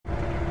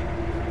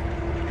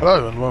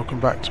Hello and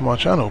welcome back to my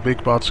channel, Big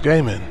Budz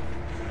Gaming.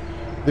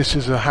 This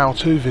is a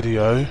how-to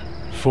video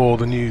for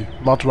the new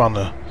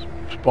MudRunner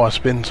by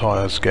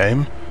Spintires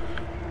game,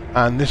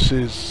 and this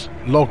is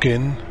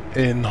login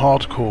in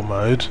hardcore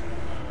mode.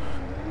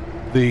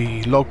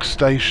 The log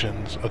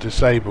stations are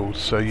disabled,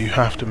 so you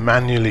have to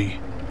manually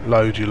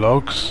load your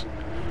logs.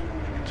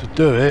 To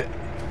do it,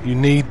 you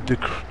need the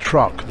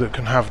truck that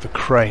can have the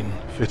crane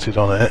fitted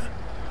on it,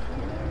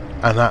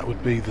 and that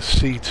would be the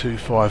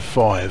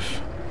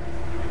C255.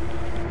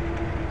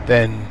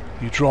 Then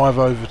you drive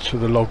over to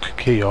the log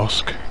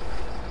kiosk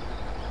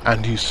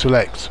and you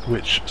select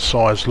which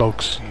size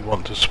logs you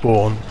want to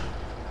spawn.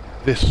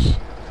 This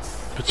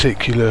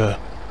particular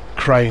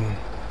crane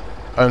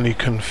only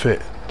can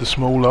fit the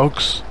small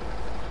logs,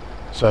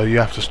 so you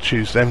have to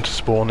choose them to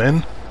spawn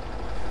in,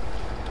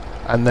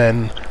 and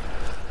then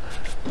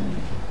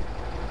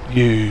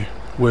you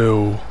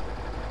will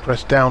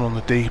press down on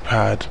the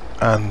D-pad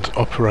and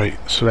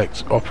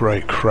select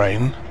operate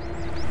crane.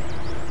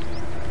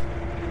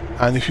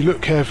 And if you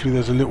look carefully,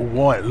 there's a little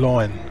white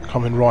line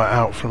coming right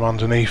out from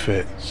underneath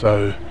it,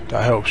 so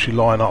that helps you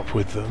line up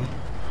with them.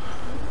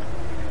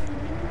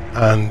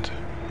 And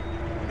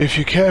if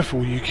you're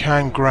careful, you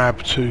can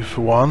grab 2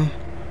 for 1,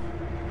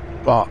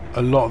 but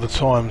a lot of the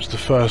times the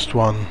first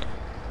one,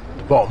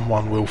 the bottom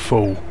one, will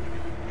fall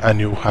and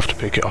you'll have to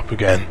pick it up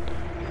again.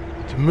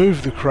 To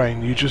move the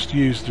crane, you just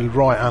use the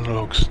right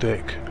analog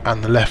stick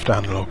and the left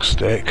analog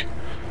stick.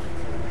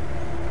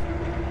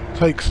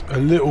 Takes a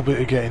little bit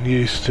of getting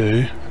used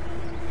to,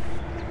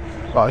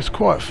 but it's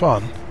quite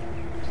fun.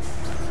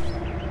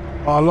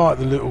 I like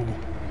the little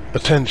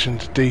attention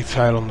to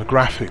detail on the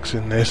graphics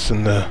in this,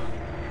 and the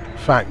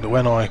fact that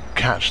when I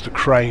catch the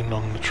crane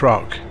on the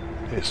truck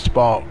it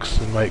sparks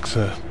and makes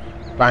a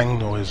bang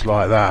noise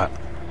like that.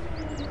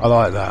 I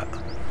like that.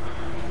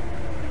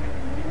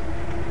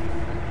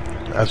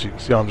 As you can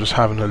see, I'm just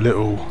having a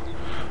little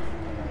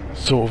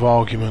sort of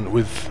argument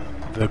with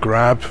the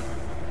grab,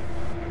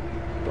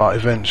 but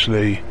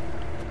eventually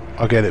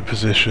I get it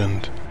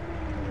positioned.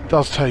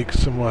 Does take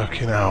some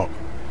working out.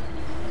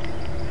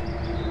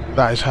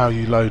 That is how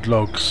you load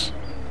logs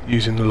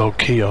using the log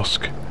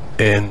kiosk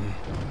in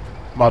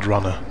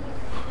MudRunner.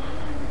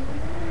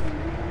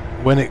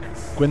 When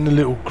the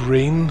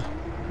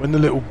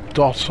little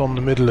dot on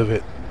the middle of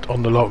it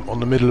on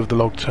the middle of the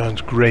log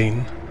turns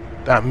green,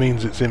 that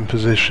means it's in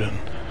position.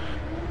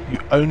 You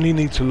only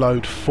need to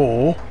load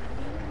 4,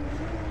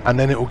 and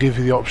then it will give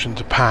you the option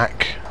to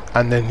pack,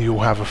 and then you'll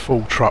have a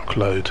full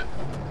truckload.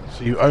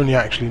 So you only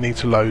actually need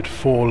to load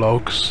 4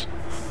 logs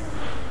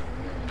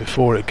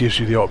before it gives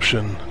you the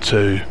option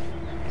to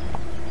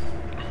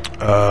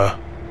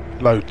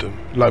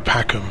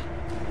pack them.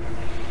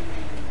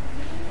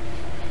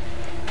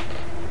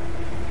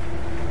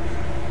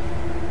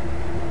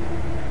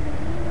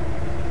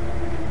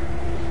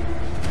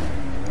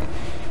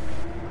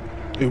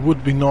 It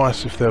would be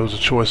nice if there was a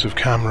choice of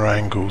camera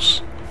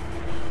angles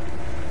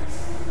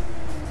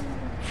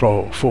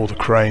for the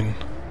crane.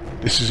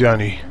 This is the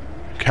only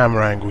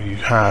camera angle you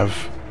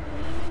have,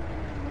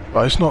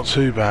 but it's not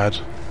too bad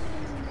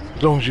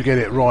as long as you get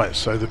it right,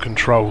 so the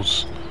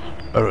controls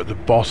are at the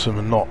bottom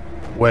and not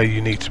where you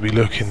need to be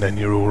looking. Then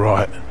you're all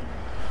right.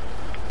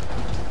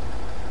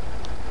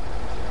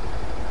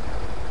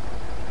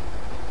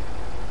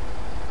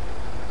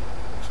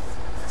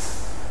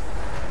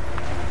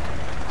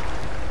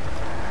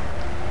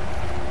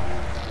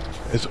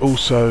 There's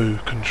also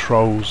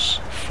controls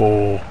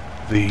for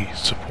the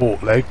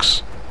support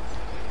legs.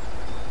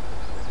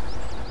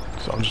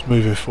 So I'm just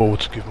moving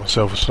forward to give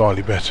myself a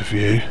slightly better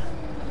view.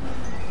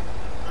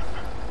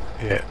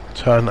 Yeah,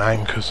 turn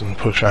anchors and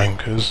push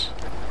anchors.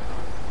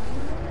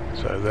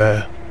 So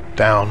they're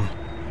down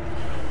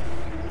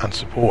and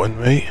supporting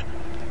me.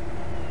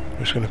 I'm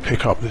just going to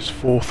pick up this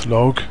 4th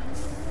log.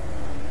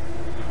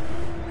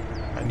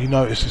 And you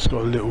notice it's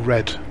got a little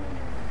red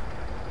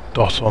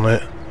dot on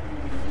it.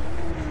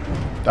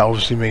 That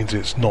obviously means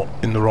it's not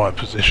in the right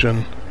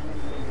position.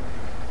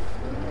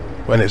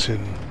 When it's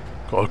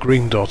got a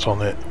green dot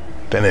on it,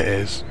 then it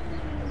is,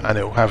 and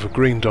it will have a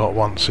green dot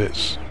once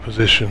it's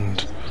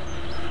positioned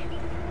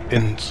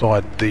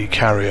inside the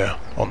carrier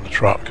on the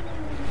truck.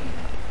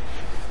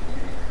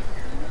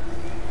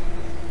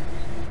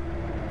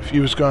 If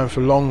you was going for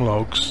long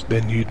logs,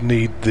 then you'd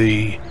need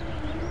a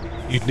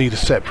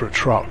separate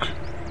truck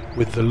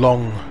with the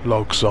long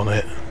logs on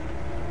it,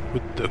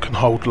 that can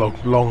hold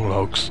long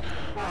logs,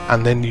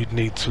 and then you'd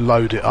need to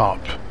load it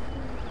up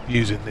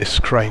using this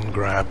crane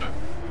grab.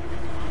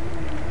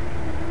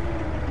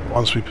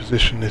 Once we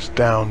position this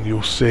down,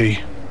 you'll see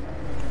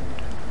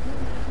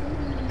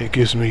it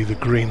gives me the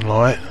green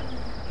light,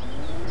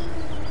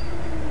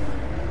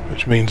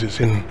 which means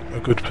it's in a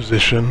good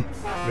position,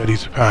 ready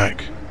to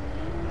pack,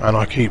 and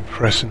I keep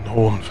pressing the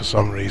horn for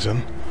some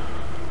reason.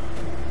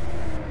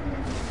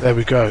 There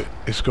we go,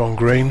 it's gone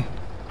green.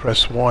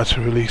 Press Y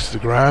to release the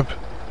grab,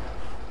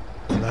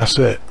 and that's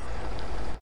it.